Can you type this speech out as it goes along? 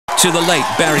to the late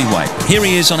Barry White. Here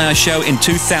he is on our show in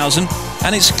 2000,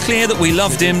 and it's clear that we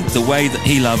loved him the way that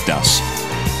he loved us. Oh,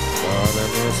 that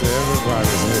means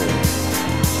everybody's here.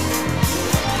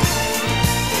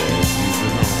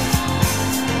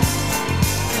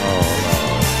 Oh,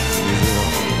 Lord.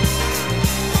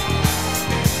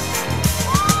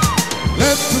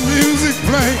 Let the music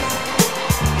play.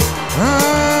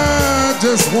 I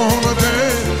just wanna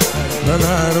dance the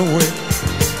night away.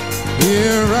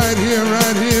 Right here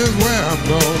is where I'm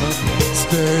gonna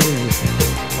stay.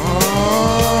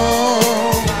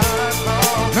 All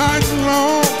night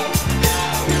long.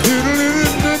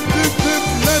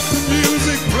 Let the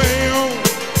music play on.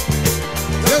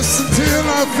 Just until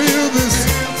I feel this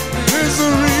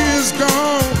misery is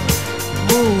gone.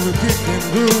 Moving, kicking,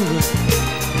 grooving.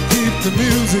 Keep the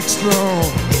music strong.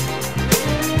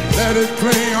 Let it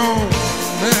play on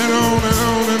and on and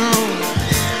on and on.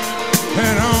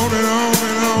 And on and on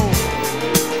and on.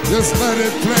 Just let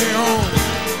it play on.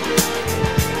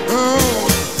 Oh,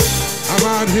 I'm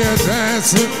out here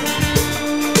dancing,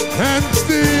 and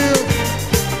still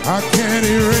I can't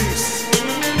erase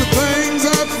the things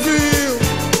I feel.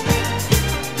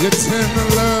 Your tender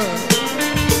love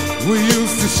we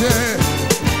used to share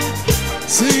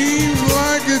seems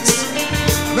like it's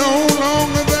no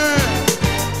longer there.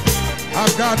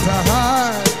 I've got to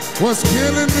hide what's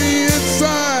killing me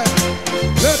inside.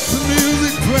 Let the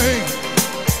music play.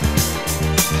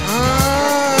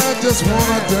 I just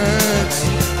wanna dance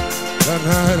the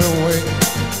night away.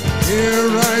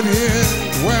 Right here,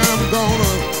 where I'm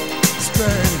gonna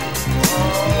stay.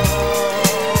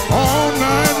 All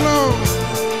night long,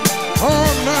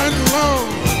 all night long.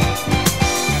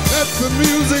 Let the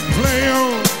music play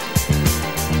on.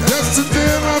 Just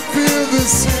until I feel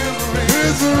this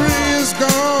misery is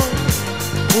gone.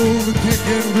 Move and kick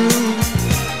and groove.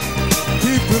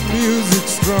 Keep the music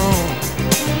strong.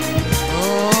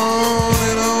 On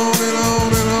and on and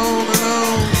on and on and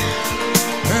on.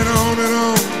 And on and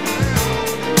on.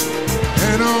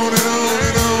 And on and on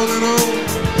and on and on.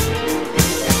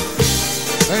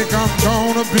 Think I'm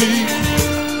gonna be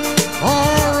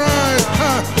alright,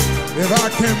 if I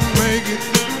can make it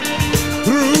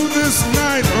through this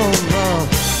night. Oh Lord,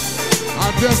 I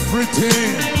just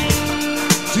pretend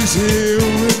she's here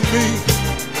with me.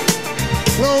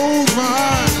 Close my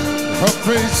eyes, her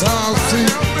face I'll see.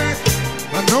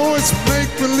 I know it's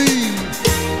make-believe,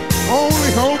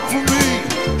 only hope for me.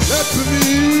 Let the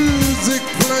music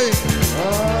play.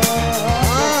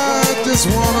 I just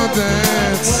wanna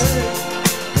dance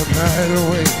the night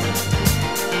away.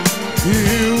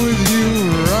 Here with you,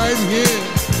 right here.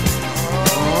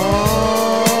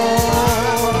 All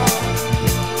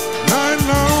night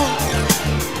long.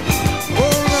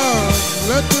 Oh Lord,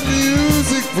 let the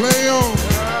music play on.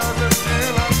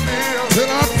 Till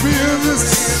I feel this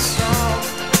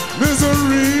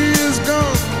misery is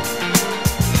gone.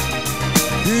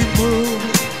 Keep moving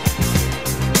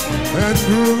and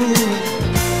grooving.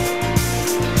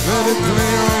 Let it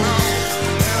play on.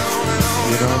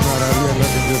 You know, I'm not out here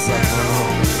looking just like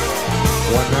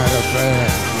one night affair.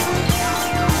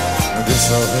 I'm just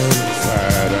so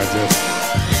inside.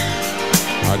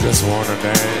 I just wanna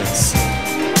dance.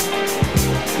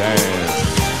 Dance.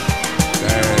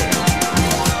 Dance.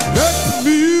 Let the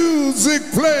music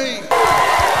play.